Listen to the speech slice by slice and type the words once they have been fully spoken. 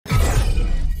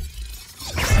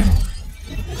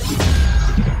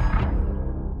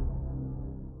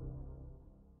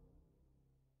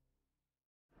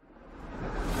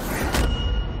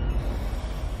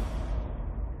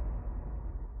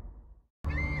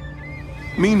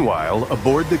Meanwhile,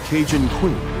 aboard the Cajun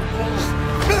Queen,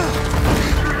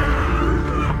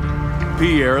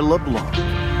 Pierre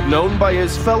LeBlanc, known by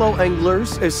his fellow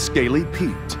anglers as Scaly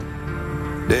Pete.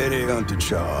 Daddy hunted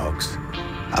sharks.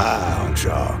 I hunt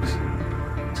sharks.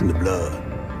 It's in the blood.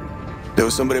 There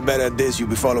was somebody better at this, you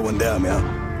be following them, yeah?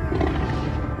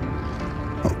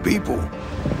 Oh, people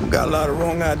got a lot of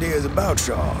wrong ideas about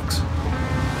sharks.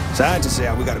 Scientists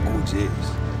say we gotta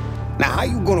coexist. Now, how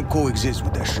you gonna coexist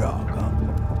with that shark,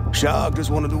 huh? Shark just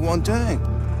wanna do one thing.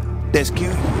 That's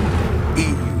kill you, eat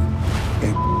you,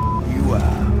 and you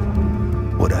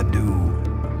out. What I do,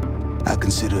 I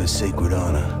consider a sacred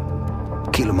honor.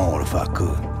 Kill them all if I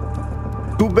could.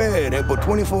 Too bad, they put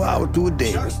 24 hours to a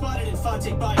day. Shark spotted in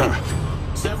Fontaine Bayou.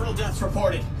 Several deaths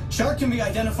reported. Shark can be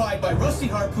identified by rusty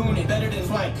harpoon embedded in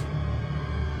flank.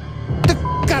 Get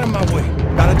out of my way.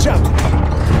 Got a job to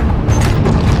do.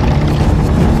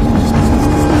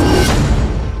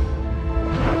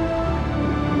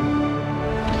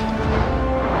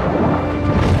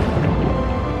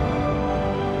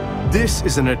 This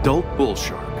is an adult bull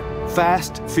shark.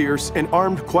 Fast, fierce, and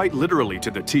armed quite literally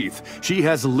to the teeth, she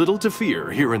has little to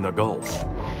fear here in the Gulf.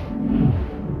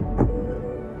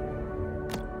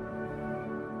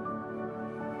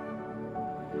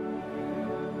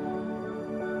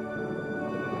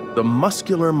 The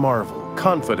muscular marvel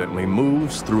confidently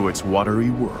moves through its watery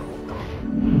world.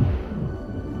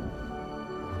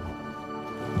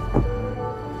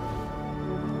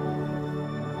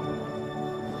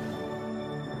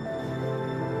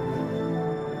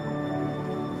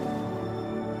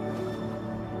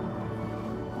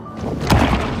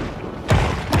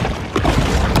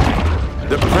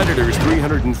 The predator's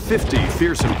 350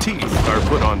 fearsome teeth are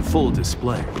put on full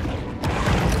display.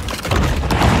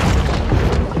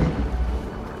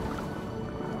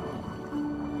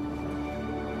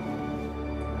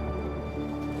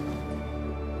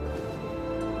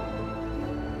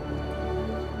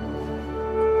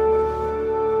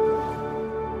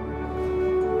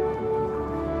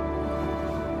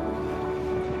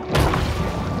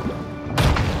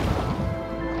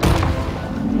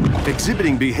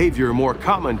 Exhibiting behavior more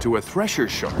common to a thresher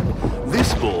shark,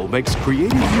 this bull makes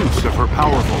creative use of her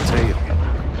powerful tail.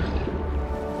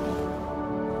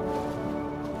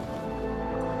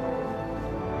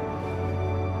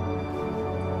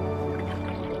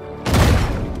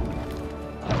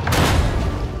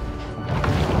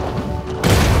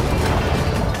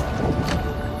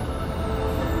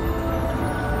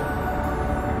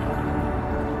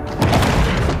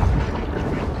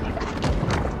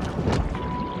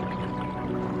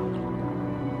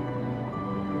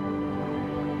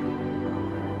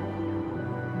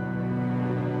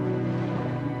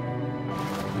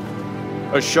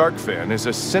 A shark fin is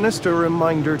a sinister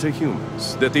reminder to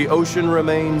humans that the ocean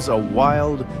remains a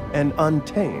wild and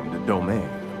untamed domain.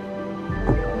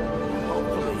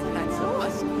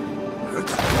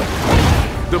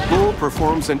 The bull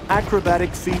performs an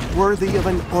acrobatic feat worthy of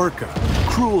an orca,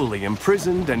 cruelly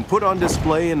imprisoned and put on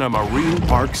display in a marine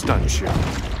park stunt show.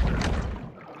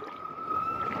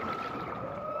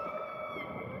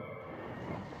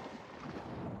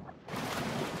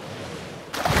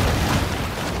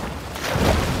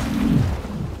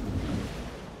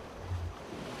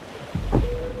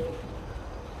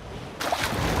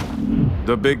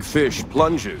 The big fish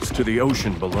plunges to the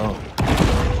ocean below.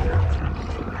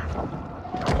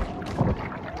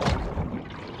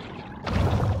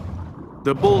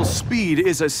 The bull's speed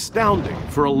is astounding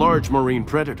for a large marine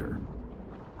predator.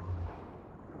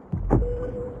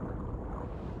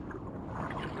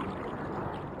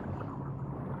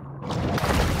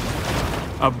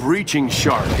 A breaching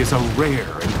shark is a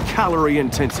rare and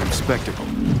calorie-intensive spectacle.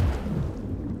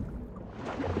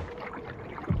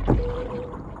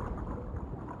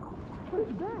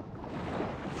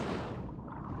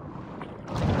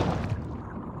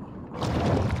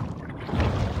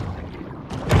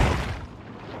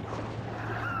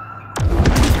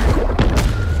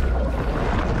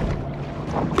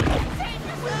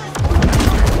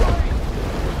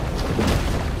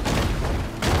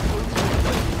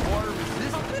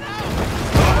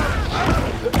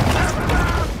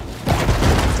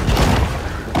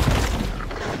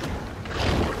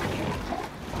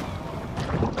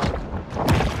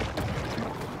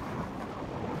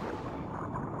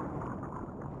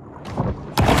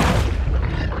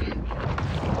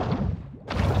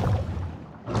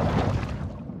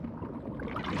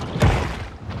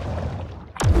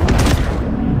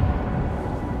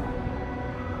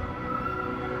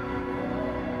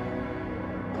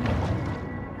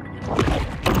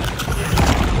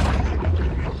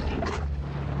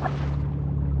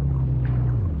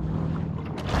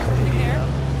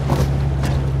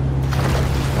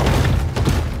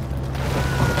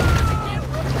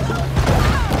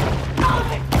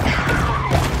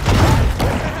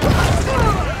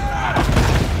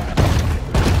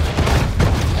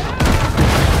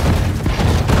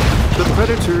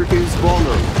 Predator is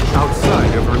vulnerable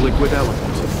outside of her liquid element.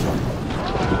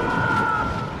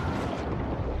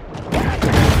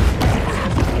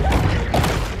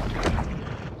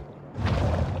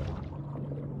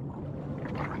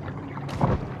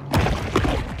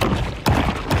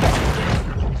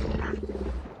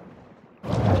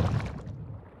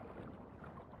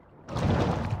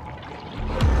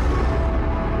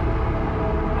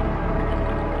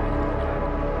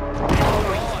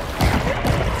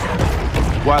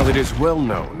 While it is well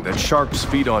known that sharks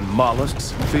feed on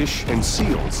mollusks, fish, and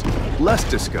seals, less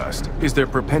discussed is their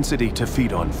propensity to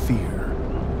feed on fear.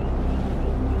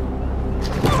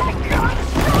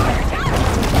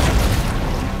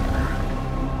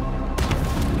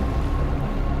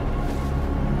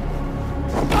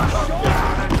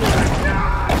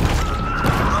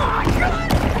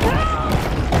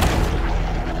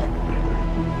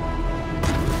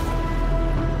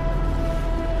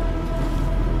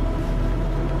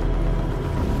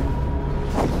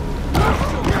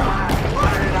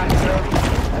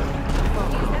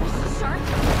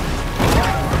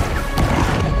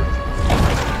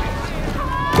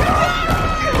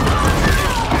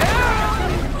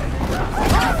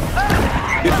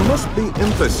 It must be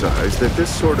emphasized that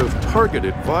this sort of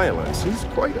targeted violence is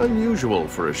quite unusual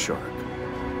for a shark.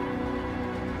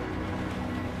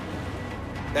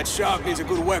 That shark needs a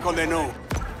good whack on their nose.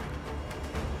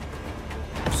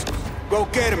 Go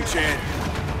get him, Chad.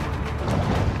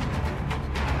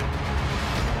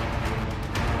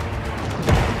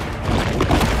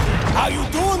 How you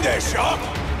doing there, shark?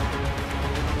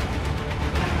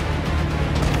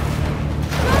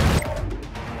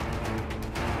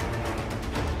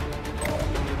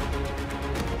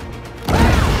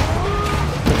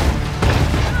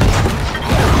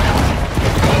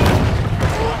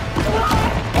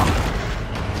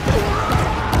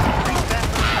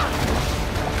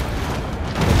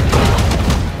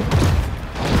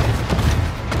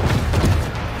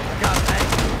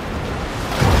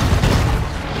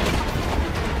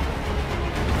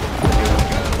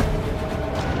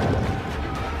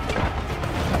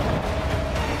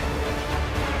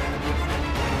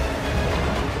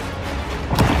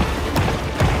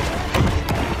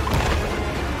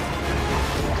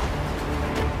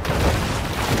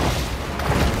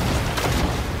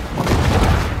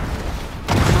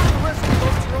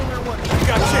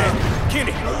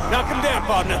 Knock him down,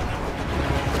 partner.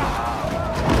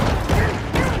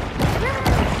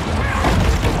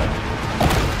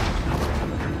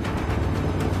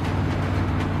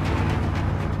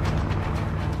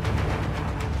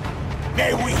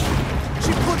 Hey,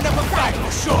 she's putting up a fight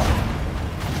for sure.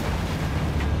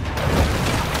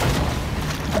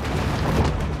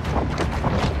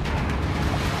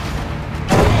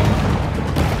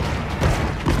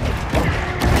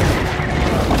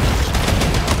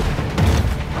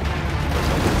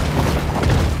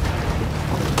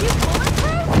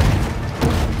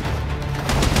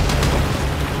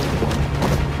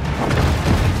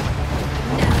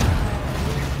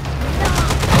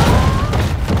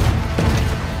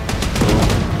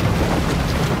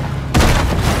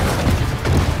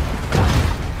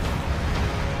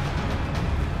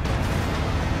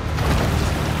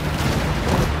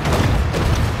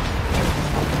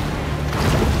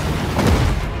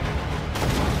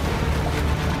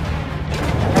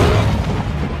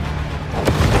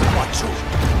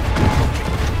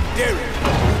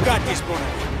 Got this one.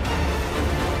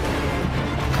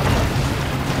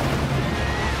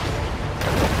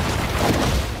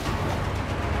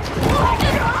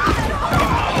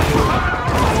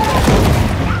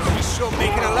 He's sure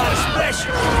making a lot of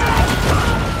splashes.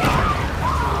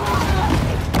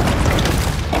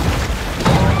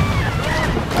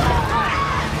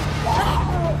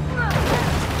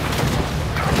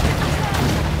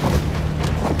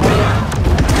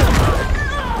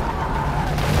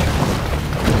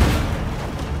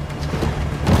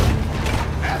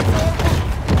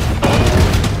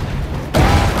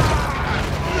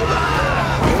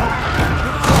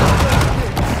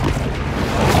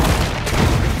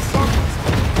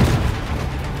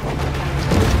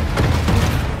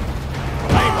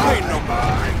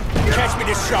 Catch me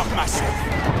to shock myself.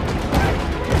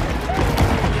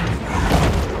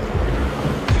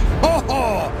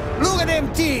 Oh, look at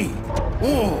them teeth.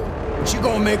 Oh, she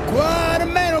gonna make quite a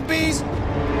mantelpiece.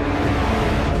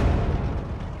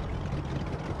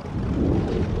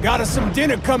 Got us some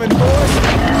dinner coming, boys.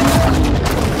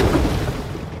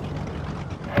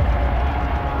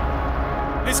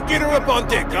 Let's get her up on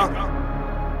deck, huh?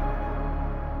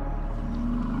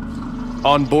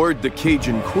 On board the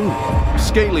Cajun Queen,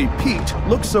 Scaly Pete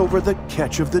looks over the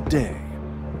catch of the day.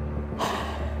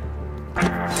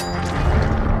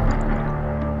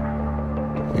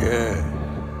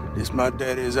 This my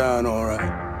daddy's iron, all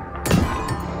right.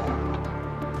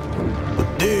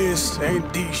 But this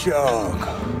ain't the shark.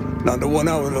 Not the one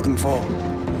I was looking for.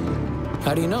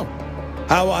 How do you know?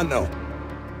 How I know?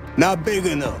 Not big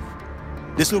enough.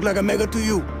 This look like a mega to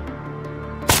you?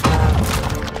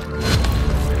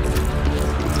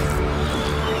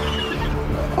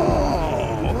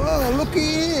 Oh, well, looky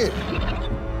here.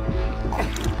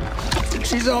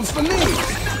 She's on for me.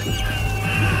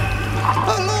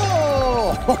 Hello!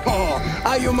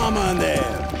 How your mama in there?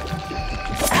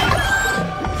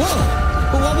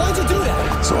 Whoa! Well, why'd you do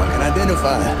that? So I can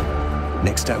identify her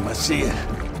next time I see her.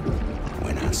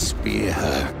 When I spear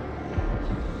her.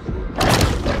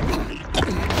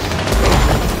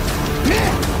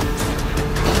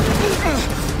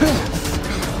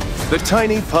 The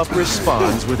tiny pup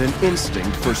responds with an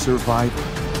instinct for survival.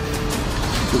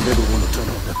 You never want to turn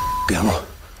off the camera.